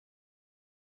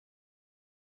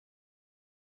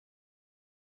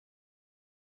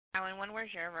911, where's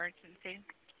your emergency?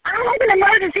 I have an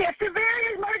emergency, a severe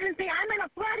emergency. I'm in a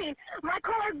flooding. My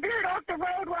car veered off the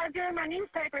road while I was doing my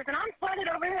newspapers, and I'm flooded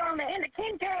over here on the end of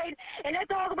Kincaid, and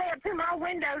it's all the way up to my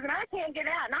windows, and I can't get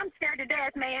out, and I'm scared to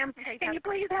death, ma'am. Okay, Can you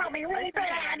please help me really bad?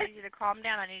 I need you to calm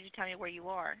down. I need you to tell me where you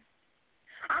are.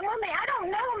 I don't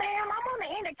know, ma'am. I'm on the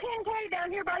end of Kincaid down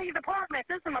here by these apartments.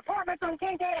 There's some apartments on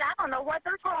Kincaid. I don't know what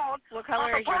they're called. What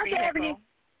color is your vehicle? Avenue.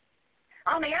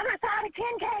 On the other side of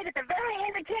Kincaid, at the very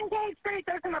end of Kincaid Street,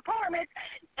 there's some apartments.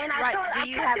 And do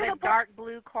you have a dark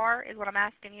blue car is what I'm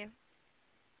asking you?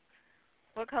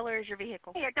 What color is your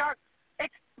vehicle? Yeah, dark.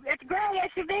 It's gray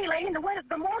SUV, lady. The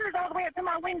motor's all the way up to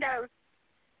my windows.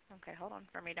 Okay, hold on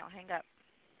for me. Don't hang up.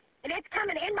 And it's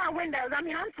coming in my windows. I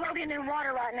mean, I'm floating in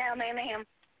water right now, ma'am.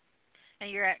 And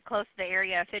you're at close to the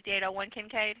area of 5801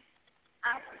 Kincaid?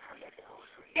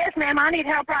 Yes, ma'am. I need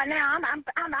help right now.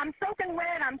 I'm soaking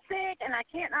wet. I'm sick, and I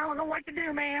don't know what to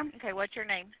do, ma'am. Okay, what's your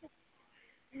name?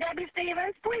 Debra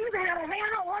Stevens. Please help me.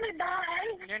 I don't want to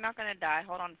die. You're not going to die.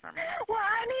 Hold on for me. Well,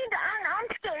 I'm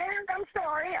scared. I'm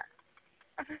sorry.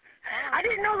 I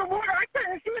didn't know the water. I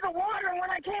couldn't see the water, and when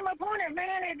I came up on it,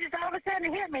 man, it just all of a sudden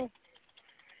hit me.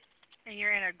 And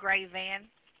you're in a gray van?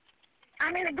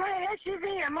 I'm in a gray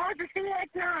SUV, a Mazda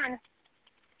CX-9.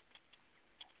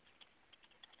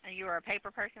 And you are a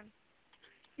paper person?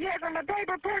 Yes, I'm a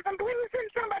paper person. Please send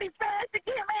somebody fast to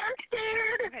get me. I'm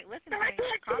scared. Okay, listen to me. I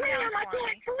can't swim. I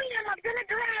can't swim. I'm going to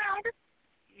drown.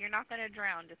 You're not going to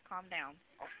drown. Just calm down.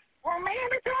 Well, ma'am,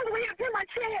 it's all the way up to my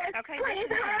chest. Okay, please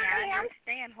listen to me. hurry. I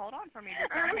understand. Hold on for me.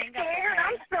 Just I'm hang scared. up, okay?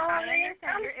 I'm sorry. I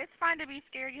understand. It's fine to be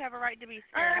scared. You have a right to be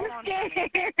scared. I'm Hold on for me.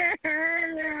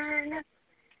 scared.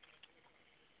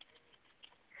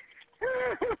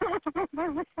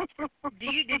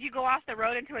 Did you go off the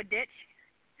road into a ditch?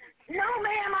 No,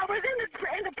 ma'am. I was in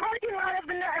the parking lot of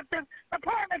the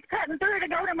apartments cutting through to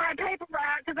go to my paper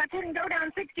route because I couldn't go down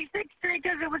 66th Street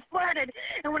because it was flooded.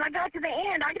 And when I got to the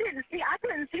end, I couldn't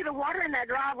see the water in that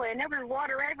driveway, and there was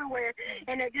water everywhere.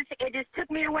 And it just took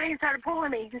me away and started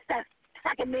pulling me, just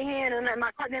sucking me in, and then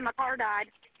my car died.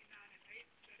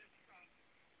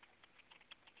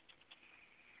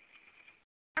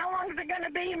 How long is it going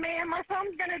to be, ma'am? My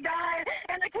phone's going to die,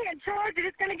 and I can't charge it.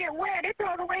 It's going to get wet. It's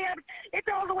all the way up. It's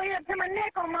all the way up to my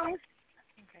neck almost.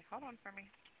 Okay, hold on for me.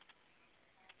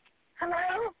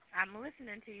 Hello? I'm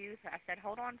listening to you. So I said,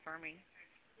 hold on for me.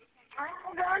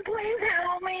 Oh, God, please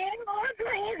help me. Lord,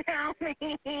 please help me.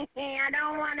 I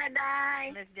don't want to die.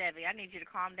 Miss Debbie, I need you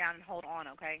to calm down and hold on,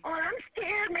 okay? Oh, I'm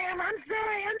scared, ma'am. I'm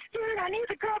sorry. I'm scared. I need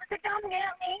the cops to come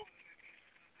get me.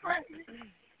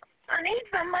 I need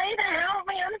somebody to help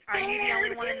me. I'm scared. Are you the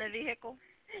only one in the vehicle?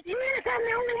 Yes, I'm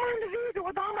the only one in the vehicle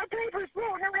with all my papers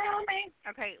floating around me.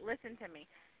 Okay, listen to me.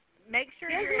 Make sure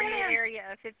Yes, you're in the ma'am. area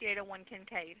of 5801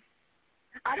 Kincaid.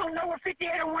 I don't know where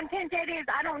 5801 Kincaid is.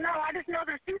 I don't know. I just know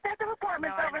there's two sets of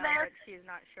apartments over there. But she's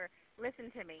not sure.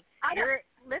 Listen to me.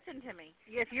 Listen to me.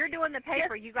 If you're doing the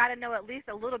paper, you got to know at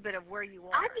least a little bit of where you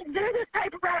are. I can do this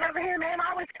paper route over here, ma'am.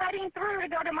 I was cutting through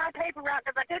to go to my paper route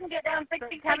because I couldn't get down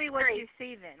 66th Street. Tell me what you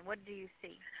see then. What do you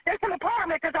see? There's some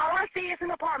apartments because all I see is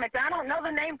some apartments. I don't know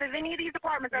the names of any of these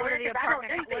apartments over there.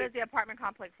 What does the apartment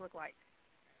complex look like?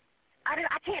 I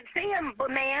can't see them, but,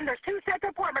 man, there's two sets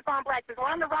of apartment complexes,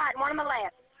 one on the right and one on the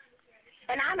left.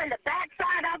 And I'm in the back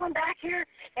side of them back here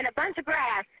in a bunch of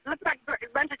grass. It looks like a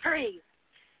bunch of trees.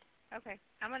 Okay.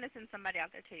 I'm going to send somebody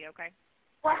out there to you, okay?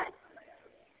 What?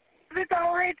 It's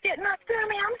always getting up to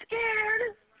me. I'm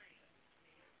scared.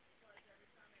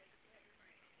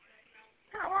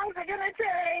 How long is it going to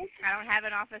take? I don't have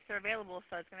an officer available,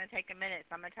 so it's going to take a minute.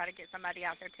 So I'm going to try to get somebody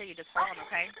out there to you. Just hold on,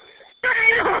 okay?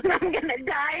 I'm going to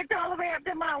die. It's all the way up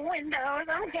to my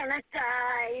windows. I'm going to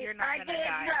die. You're not going to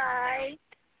die. I can't die.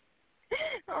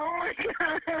 Oh, my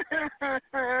God.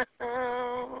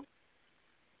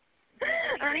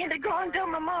 I need to go and tell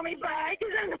my mommy bye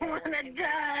because I don't want to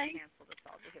die. Cancel the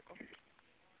assault vehicle.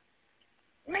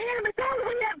 Ma'am, it's all the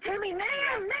way up to me.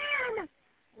 Ma'am.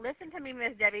 Listen to me,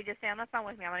 Miss Debbie. Just stay on the phone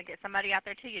with me. I'm going to get somebody out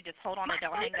there to you. Just hold on and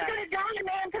don't hang up. I'm going to die,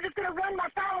 ma'am, because it's going to run my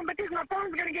phone because my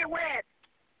phone's going to get wet.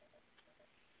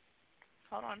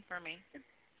 Hold on for me.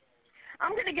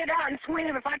 I'm going to get out and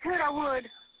swim. If I could, I would.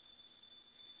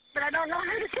 But I don't know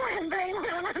how to swim, baby.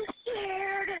 I'm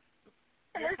scared.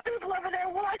 And there's people over there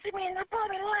watching me, and they're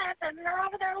probably laughing. And they're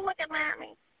over there looking at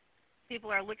me. People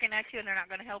are looking at you, and they're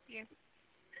not going to help you?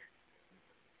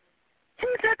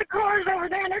 Two sets of cars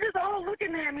over there, and they're just all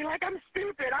looking at me like I'm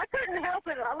stupid. I couldn't help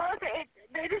it. I love it.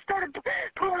 They just started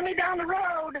pulling me down the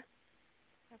road.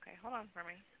 Okay, hold on for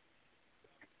me.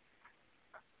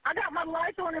 I got my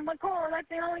lights on in my car. That's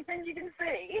the only thing you can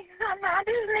see. I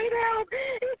just need help.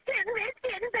 It's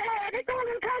getting bad. It's going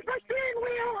to past my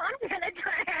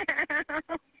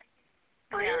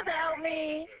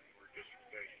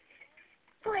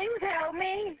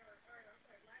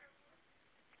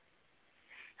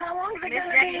How long is it Miss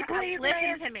going to Jackie, be, please,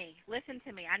 listen to me. Listen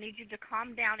to me. I need you to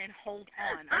calm down and hold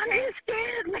on, okay? I'm just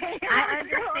scared, man. I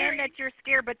understand that you're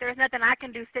scared, but there's nothing I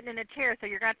can do sitting in a chair, so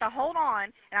you're going to have to hold on,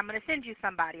 and I'm going to send you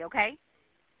somebody, okay?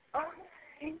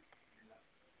 Okay.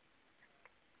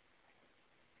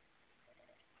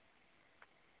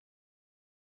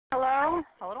 Hello?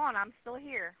 Hold on. I'm still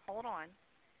here. Hold on.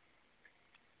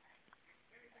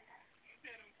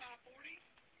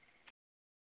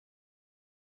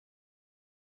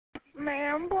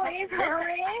 Ma'am, please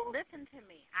hurry. Listen to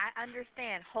me. I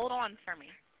understand. Hold on for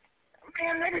me.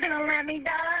 Ma'am, they're going to let me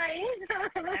die.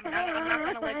 I'm not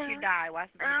going to let you die. Watch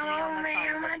me on the phone.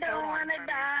 Ma'am, I don't want to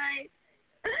die.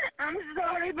 I'm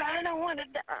sorry, but I don't want to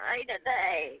die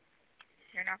today.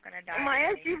 You're not going to die.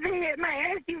 My SUV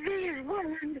is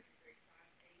ruined.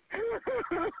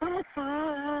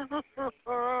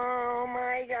 Oh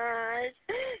my gosh.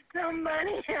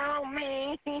 Somebody help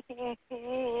me.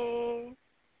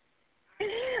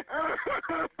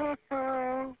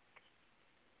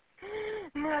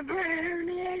 My brand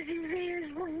new SUV is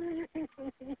ruined.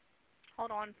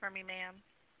 Hold on for me, ma'am.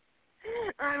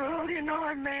 I'm holding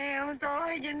on, ma'am. That's all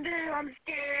I can do. I'm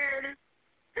scared.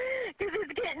 Because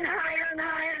it's getting higher and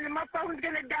higher, and my phone's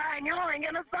going to die, and y'all ain't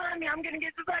going to find me. I'm going to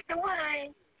get sucked away.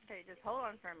 Okay, just hold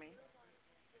on for me.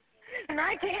 And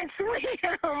I can't swim.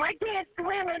 I can't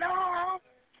swim at all.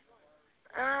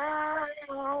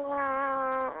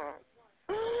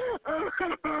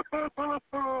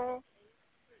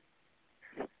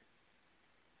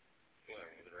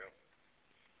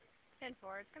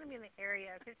 It's going to be in the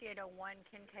area, 5801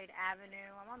 Kincaid Avenue.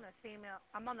 I'm on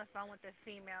the phone with the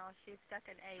female. She's stuck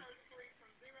in a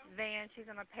van. She's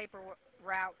on a paper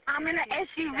route. I'm in an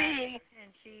SUV. And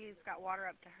she's got water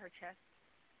up to her chest.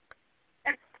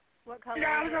 What color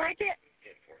Sounds is it? like it.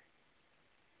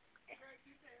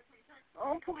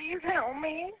 Oh, please help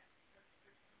me.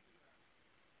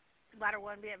 Ladder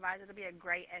 1, be advised, it'll be a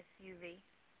gray SUV.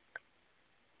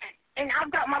 And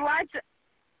I've got my lights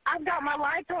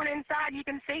on inside. You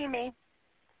can see me.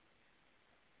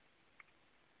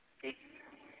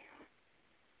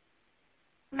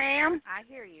 Ma'am? I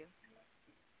hear you.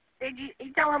 Did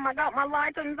you tell them I got my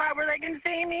lights on inside where they can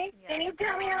see me? Yeah, Can you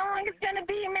tell me how long it's going to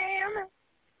be, ma'am?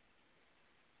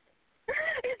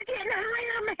 It's getting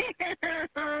higher, ma'am.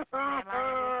 Ma'am, I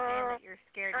understand that you're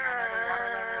scared and I know the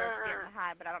water level is getting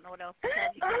high, but I don't know what else to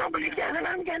tell you. Oh, my God,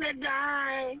 I'm going to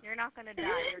die. You're not going to die.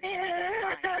 You're going to be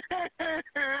fine.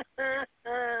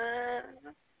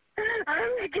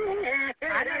 I'm scared.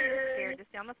 I know you're scared. Just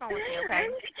stay on the phone with me, okay?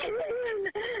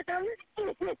 I'm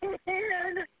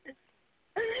scared.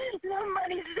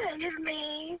 Somebody save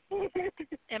me.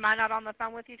 Am I not on the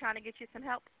phone with you trying to get you some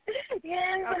help?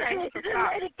 Yes, but I Okay, need so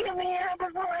somebody to get me out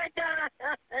before I die.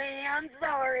 I'm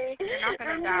sorry. You're not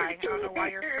going to die. I don't know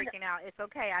why you're freaking out. It's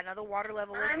okay. I know the water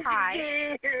level is I'm high.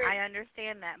 scared. I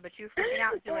understand that, but you freaking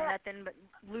out is doing nothing but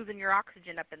losing your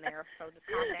oxygen up in there, so just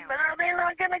calm down. But are they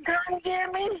not going to come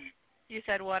get me? You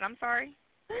said what? I'm sorry?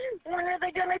 When are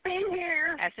they going to be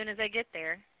here? As soon as they get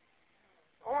there.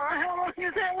 Well, how long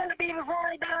is that going to be before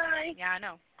I die? Yeah, I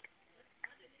know.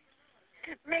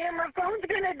 Man, my phone's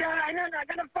going to die, and they're not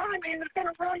going to find me, and it's going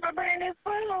to ruin my brand new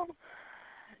phone.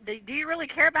 Do you really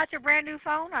care about your brand new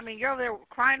phone? I mean, you're over there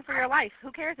crying for your life.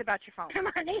 Who cares about your phone?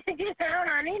 I need to get out.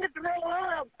 I need to throw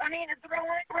up. I need to throw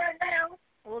up right now.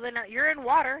 Well, then you're in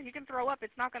water. You can throw up.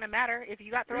 It's not going to matter. If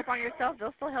you got throw up on yourself,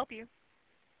 they'll still help you.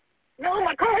 No,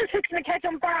 my car is fixing to catch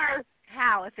on fire.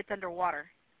 How if it's underwater?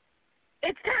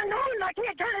 It's turned on. I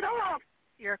can't turn it off.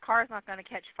 Your car's not going to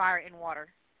catch fire in water.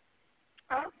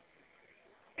 Oh?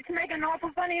 It's making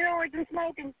awful funny noise and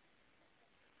smoking.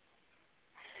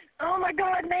 Oh, my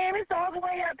God, ma'am. It's all the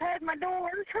way up past my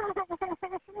door.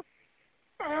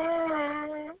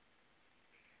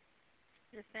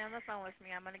 Just stay on the phone with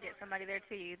me. I'm going to get somebody there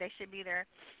to you. They should be there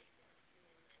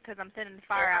because I'm sending the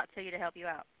fire out to you to help you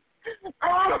out.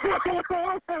 Oh, can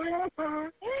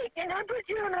I put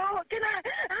you on hold?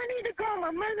 I need to call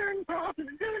my mother-in-law so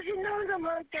she knows I'm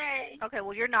okay. Okay,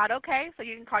 well, you're not okay, so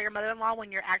you can call your mother-in-law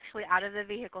when you're actually out of the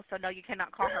vehicle, so no, you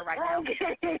cannot call her right now.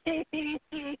 Okay.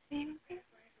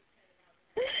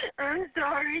 I'm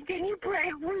sorry. Will you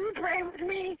pray with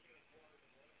me?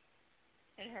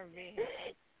 In her vehicle.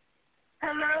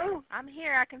 Hello? I'm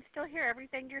here. I can still hear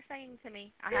everything you're saying to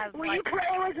me. Will you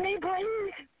pray with me,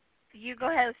 please? You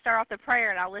go ahead and start off the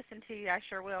prayer, and I'll listen to you. I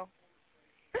sure will.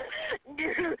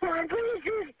 Dear Lord, please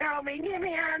just help me. Get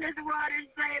me out of this water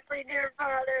safely, dear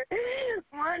Father.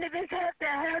 Why did this have to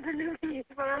happen to me,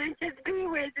 Father? Just be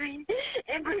with me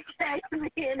and protect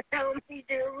me and help me,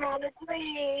 dear Father,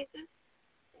 please.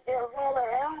 Dear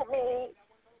Father, help me.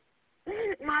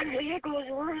 My vehicle's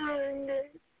ruined.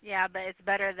 Yeah, but it's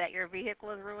better that your vehicle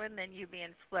is ruined than you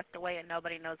being swept away and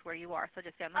nobody knows where you are. So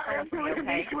just stay on the phone I'm with me, going to be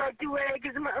okay? swept away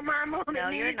because my mom No,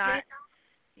 needs you're me. not.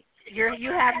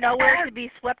 You have nowhere to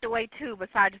be swept away to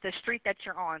besides the street that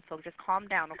you're on. So just calm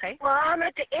down, okay? Well, I'm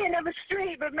at the end of a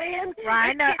street, but man, Right,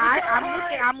 I it's know.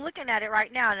 getting so I'm looking at it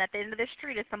right now, and at the end of the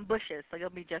street is some bushes, so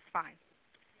you'll be just fine.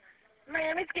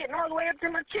 Man, it's getting all the way up to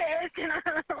my chest, and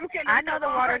I'm getting I know the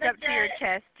water's up to your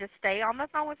attack. chest. Just stay on the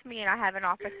phone with me, and I have an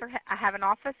officer. I have an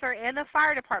officer and the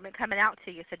fire department coming out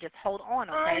to you. So just hold on,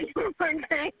 okay?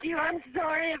 Thank you. I'm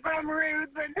sorry if I'm rude,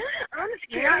 but I'm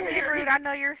scared. You're not being rude. I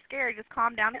know you're scared. Just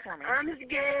calm down for me. I'm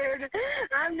scared.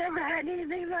 I've never had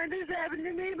anything like this happen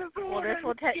to me before. Well, this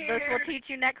will teach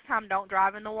you next time. Don't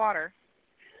drive in the water.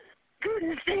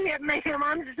 Couldn't see it, ma'am.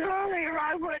 I'm sorry, or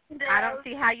I wouldn't have. I don't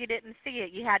see how you didn't see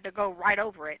it. You had to go right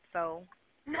over it. So.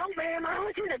 No, ma'am. I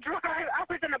was in the drive. I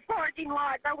was in a parking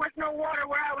lot. There was no water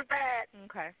where I was at.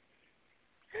 Okay.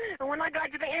 And when I got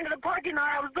to the end of the parking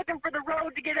lot, I was looking for the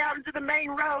road to get out into the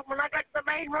main road. When I got to the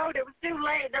main road, it was too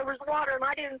late. There was water,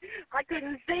 and I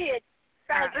couldn't see it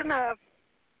fast enough.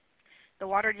 The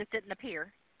water just didn't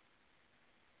appear.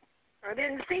 I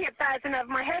didn't see it fast enough.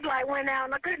 My headlight went out,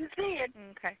 and I couldn't see it.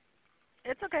 Okay.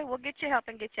 It's okay. We'll get you help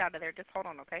and get you out of there. Just hold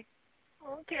on, okay?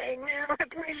 Okay, ma'am. I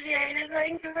appreciate it.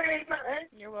 Thank you very much.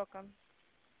 You're welcome.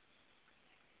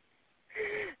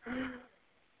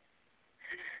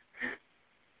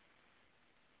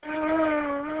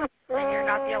 And you're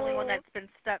not the only one that's been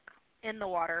stuck in the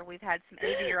water. We've had some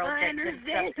 80-year-olds that's been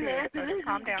stuck too. So just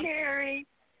calm down. Scary.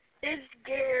 It's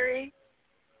scary.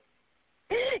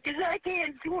 Because I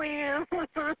can't swim.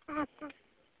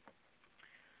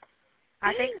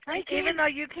 I think even though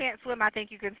you can't swim, I think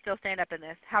you can still stand up in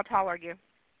this. How tall are you?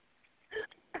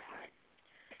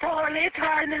 Taller, it's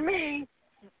higher than me.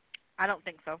 I don't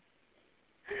think so.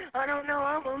 I don't know.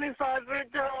 I'm only 5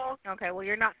 foot tall. Okay, well,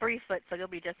 you're not 3 foot, so you'll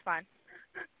be just fine.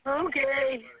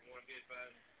 Okay.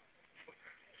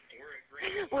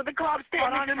 Well, the cops take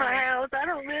me to my house. I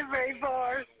don't live very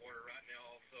far.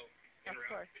 Of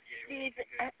course.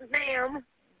 Ma'am.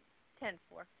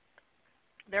 10-4.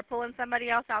 They're pulling somebody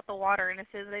else out the water, and as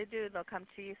soon as they do, they'll come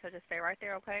to you, so just stay right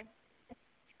there, okay?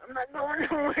 I'm not going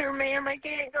nowhere, ma'am. I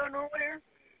can't go nowhere.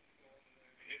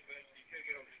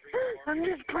 I'm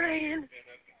just praying.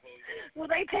 Will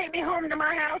they take me home to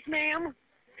my house, ma'am?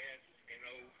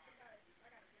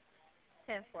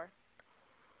 10-4.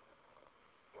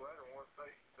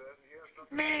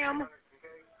 Ma'am.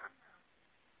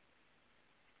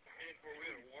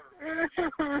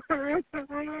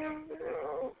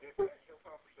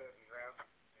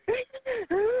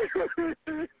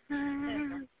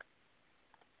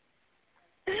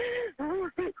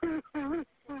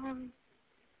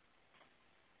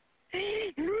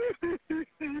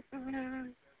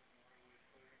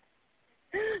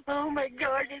 Oh my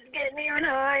God, it's getting even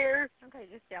higher. Okay,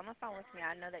 just stay on the phone with me.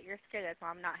 I know that you're scared. That's why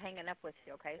I'm not hanging up with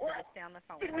you, okay? So just stay on the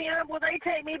phone with Pick me. me up. Will they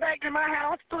take me back to my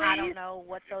house, please? I don't know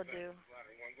what they'll do.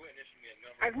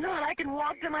 If not, I can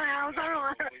walk to my house.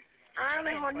 I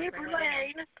live on Newport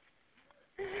Lane.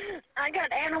 I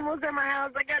got animals in my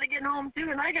house. I got to get home,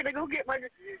 too, and I got to go get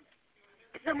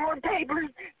some more papers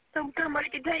so somebody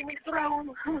can take me to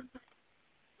Rome.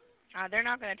 They're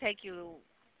not going to take you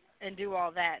and do all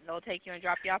that. They'll take you and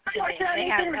drop you off because They they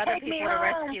have other take me people to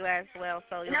home. rescue as well.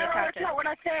 So you'll No, just have that's not what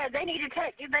I said. They need to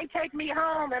take me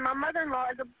home, and my mother-in-law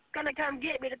is going to come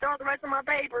get me to throw the rest of my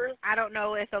papers. I don't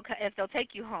know if they'll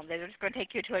take you home. They're just going to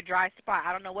take you to a dry spot.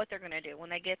 I don't know what they're going to do.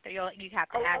 When they get there, you have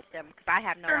to ask them because I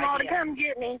have no Mother-in-law idea. to come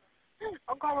get me.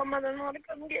 I'll call my mother-in-law to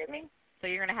come get me. So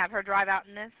you're going to have her drive out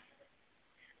in this?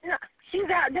 No, she's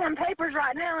out doing papers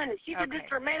right now, and she's Okay. a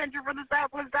district manager for the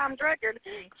Southwest Times Record.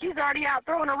 She's already out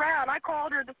throwing around. I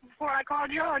called her before I called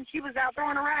you, and she was out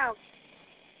throwing around.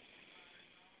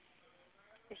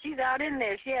 She's out in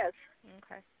there, yes.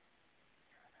 Okay.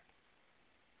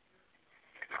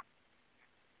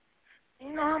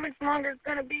 You know how much longer it's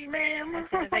going to be, ma'am? As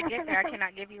soon as they get there, I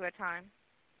cannot give you a time.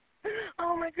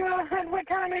 Oh, my God. What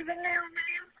time is it now,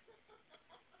 ma'am?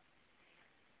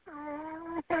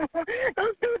 Oh,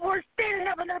 those people are standing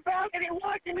up in their balcony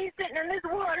watching me sitting in this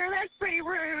water. That's pretty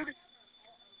rude.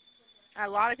 A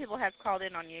lot of people have called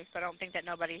in on you, so I don't think that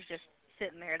nobody's just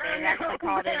sitting there. They actually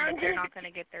called in, but they're not going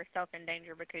to get their self in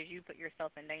danger because you put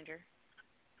yourself in danger.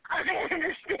 I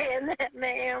understand that,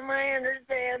 ma'am. I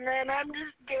understand that. I'm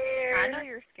just scared. I know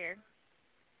you're scared.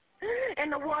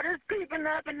 And the water's creeping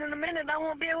up, and in a minute I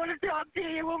won't be able to talk to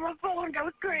you when my phone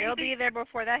goes crazy. They'll be there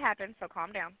before that happens, so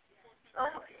calm down.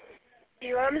 Oh,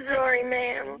 I'm sorry,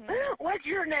 ma'am. Mm-hmm. What's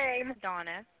your name?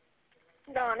 Donna.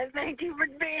 Donna, thank you for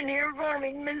being here for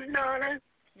me, Miss Donna.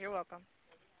 You're welcome.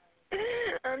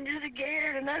 I'm just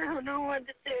scared and I don't know what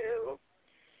to do.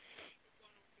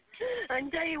 I can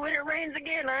tell you when it rains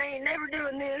again, I ain't never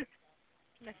doing this.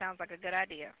 That sounds like a good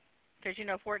idea. Because, you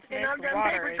know, Fort Smith, And I've done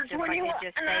water papers is for just like 21, it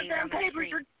just and I've stays done on the papers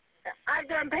street. I've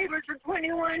done papers for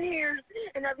 21 years,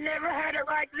 and I've never had it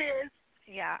like this.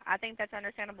 Yeah, I think that's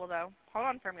understandable, though. Hold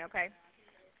on for me, okay?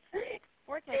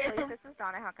 Fort Smith, please. This is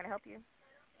Donna. How can I help you?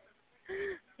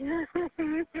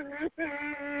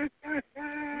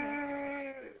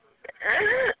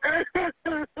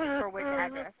 For which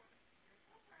address?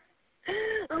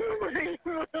 Oh my God.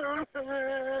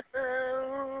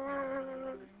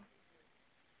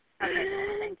 Okay,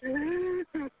 thank you.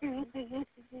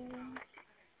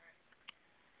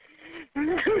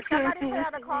 Did somebody put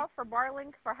out a call for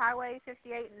Barlink for Highway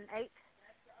 58 and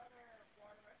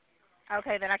 8?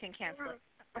 Okay, then I can cancel it.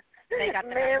 They got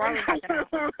the Barlink got them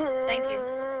out. Thank you.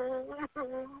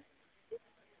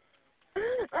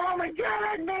 Oh my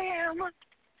God, ma'am.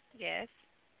 Yes.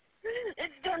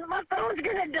 It's done. My phone's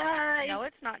gonna die. No,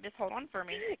 it's not. Just hold on for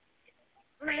me.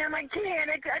 Ma'am, I can't.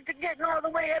 It's getting all the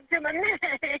way up to my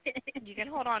neck. You can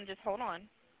hold on. Just hold on.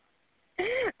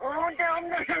 Oh,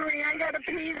 don't hurry. I gotta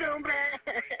pee so bad.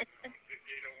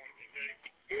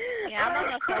 Yeah, I'm on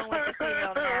the phone with the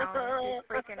female now. She's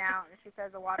freaking out, and she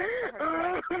says the water's for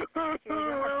her check. She's in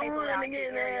her paper out the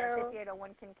area.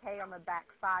 5801 Kincaid on the back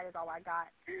side is all I got.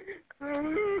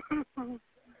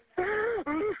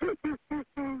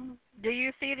 Do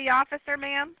you see the officer,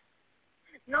 ma'am?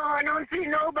 No, I don't see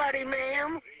nobody,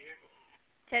 ma'am.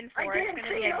 10-4. It's going to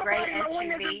be a great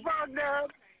SUV.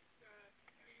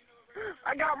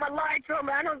 I got my lights on,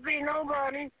 but I don't see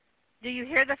nobody. Do you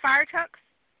hear the fire trucks?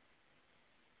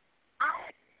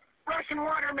 I'm rushing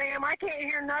water, ma'am. I can't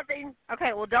hear nothing.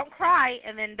 Okay, well, don't cry,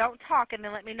 and then don't talk, and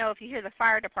then let me know if you hear the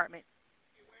fire department.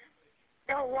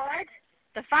 Don't what?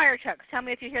 The fire trucks. Tell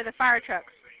me if you hear the fire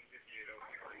trucks.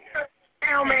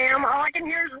 No, ma'am. All I can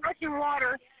hear is rushing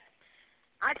water.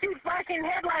 I see flashing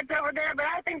headlights over there, but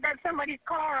I think that's somebody's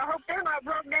car. I hope they're not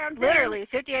broke down too. Literally,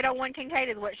 5801 Kincaid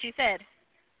is what she said.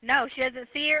 No, she doesn't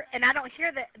see her, and I don't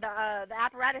hear the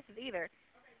apparatuses either.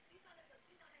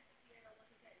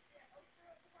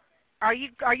 Are you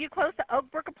close to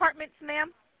Oakbrook Apartments,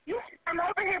 ma'am? Yes, I'm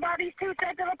over here by these two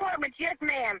sets of apartments. Yes,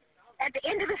 ma'am. At the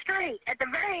end of the street. At the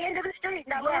very end of the street.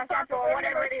 That yes, little circle or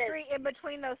whatever it is. Street in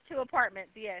between those two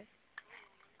apartments, yes.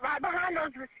 Right behind those.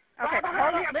 Okay, right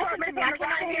hold on. the Listen to me. I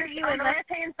cannot hear you on the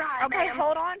left-hand side, okay, ma'am.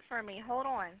 hold on for me. Hold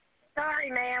on. Sorry,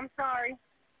 ma'am. Sorry.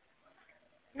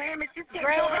 Ma'am, it's just getting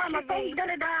Great so hot. My SUV. phone's going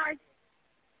to die.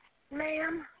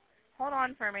 Ma'am. Hold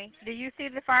on for me. Do you see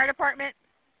the fire department?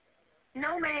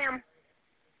 No, ma'am.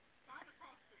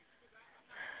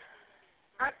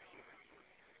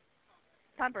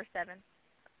 Pumper 7.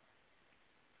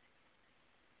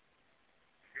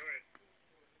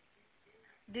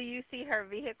 Do you see her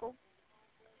vehicle?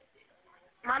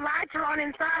 My lights are on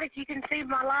inside if you can see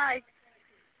my lights.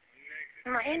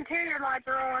 My interior lights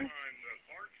are on.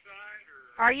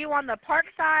 Are you on the park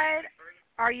side?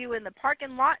 Are you in the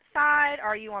parking lot side?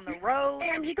 Are you on the road?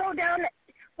 Ma'am, you go down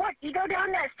you go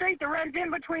down that street that runs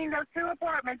in between those two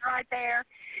apartments right there,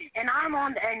 and I'm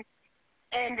on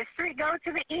and the street goes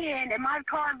to the end, and my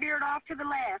car veered off to the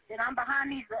left, and I'm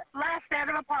behind these last set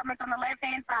of apartments on the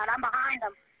left-hand side. I'm behind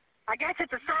them. I guess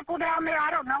it's a circle down there. I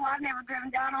don't know. I've never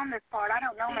driven down on this part. I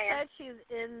don't know, ma'am. She ma'am. said she's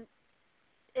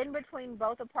in between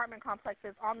both apartment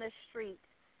complexes on this street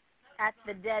at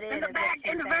the dead end.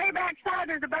 In the very back side,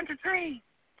 there's a bunch of trees.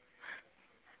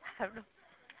 I don't know.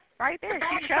 Right there,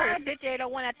 she shows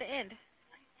 5801 at the end.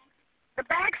 The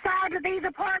back side of these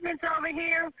apartments over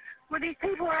here, where these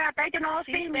people are at, they can all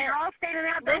see me. They're all standing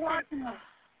out there watching me.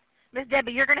 Miss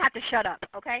Debbie, you're gonna have to shut up,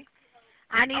 okay?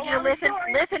 I need you to listen.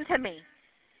 Sorry. Listen to me.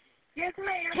 Yes,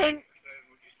 ma'am. Would you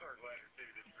start ladder 2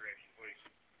 this direction, please?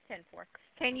 10-4.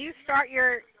 Can you start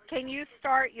your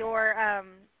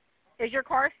is your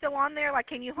car still on there? Like,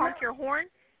 can you honk your horn?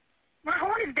 My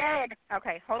horn is dead.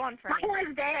 Okay, hold on for me. My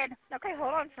horn is dead. Okay,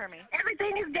 hold on for me.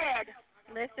 Everything is dead.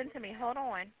 Listen to me. Hold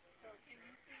on.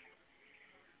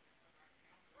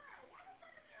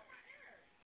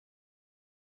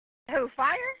 Who,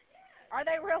 fire? Are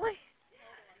they really?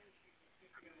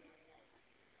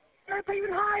 Up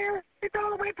even higher. It's all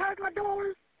the way past my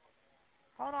doors.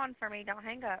 Hold on for me. Don't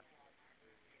hang up.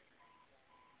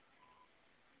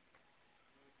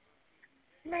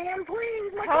 Ma'am,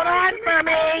 please. Hold on for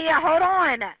me. Hold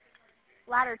on.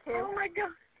 Ladder 2. Oh, my God.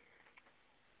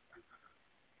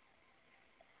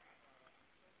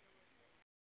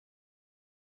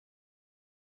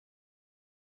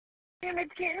 And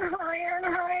it's getting higher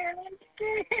and higher, and I'm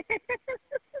scared.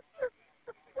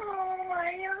 Oh,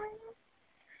 my God.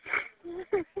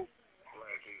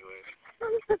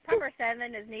 Number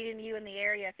 7 is needing you in the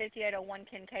area, 5801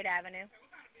 Kincaid Avenue.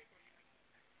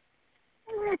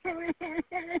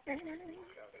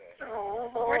 Oh,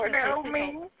 Lord, help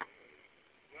me.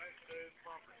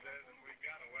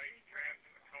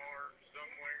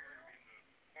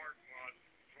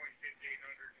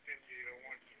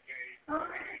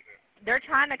 They're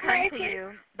trying to come to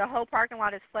you. The whole parking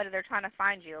lot is flooded. They're trying to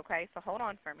find you, okay? So hold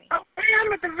on for me. Oh,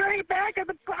 I'm at the very back of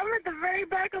the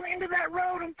end of that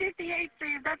road on 58th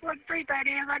Street. That's what street that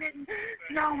is. I didn't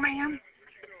know, ma'am.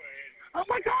 Oh,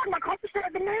 my God, my car's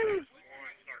starting to move.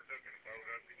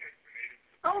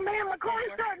 Oh, man, my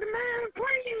car's starting to move,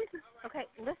 please. Okay,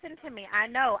 listen to me. I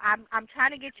know. I'm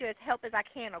trying to get you as help as I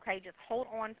can, okay? Just hold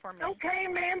on for me. Okay,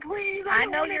 ma'am, please. I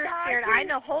know you're scared. I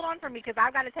know. Hold on for me because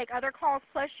I've got to take other calls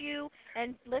plus you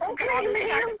and listen to all this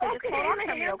traffic. So just hold on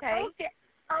for me, okay?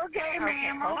 Okay,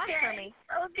 ma'am. Hold on for me.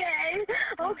 Okay.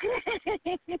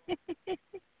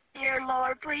 Dear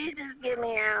Lord, please just get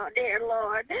me out. Dear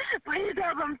Lord, please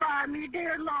help them find me.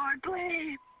 Dear Lord,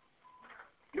 please.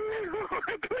 Dear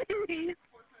Lord, please.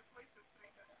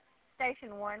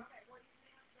 Station 1.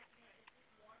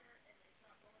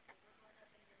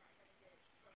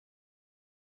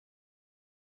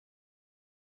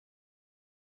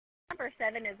 Number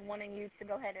 7 is wanting you to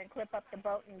go ahead and clip up the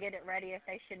boat and get it ready if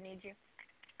they should need you.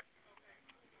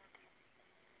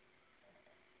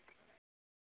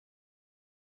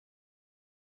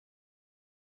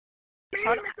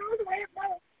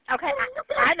 Okay,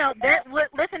 I know.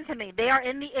 Listen to me. They are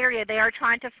in the area. They are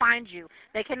trying to find you.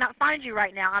 They cannot find you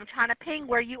right now. I'm trying to ping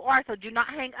where you are, so do not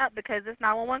hang up because this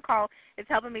 911 call is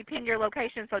helping me ping your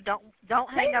location. So don't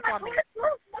hang up on me.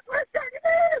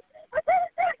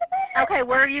 Okay,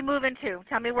 where are you moving to?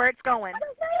 Tell me where it's going.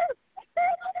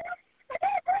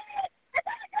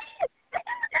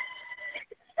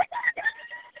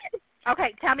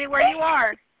 Okay, tell me where you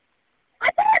are.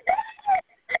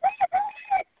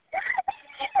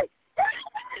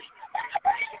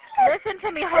 Listen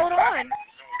to me. Hold on.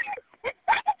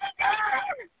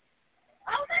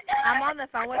 I'm on the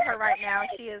phone with her right now.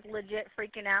 She is legit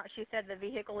freaking out. She said the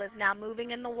vehicle is now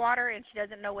moving in the water, and she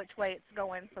doesn't know which way it's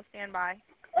going, so stand by.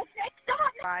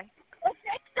 Bye.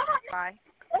 Bye.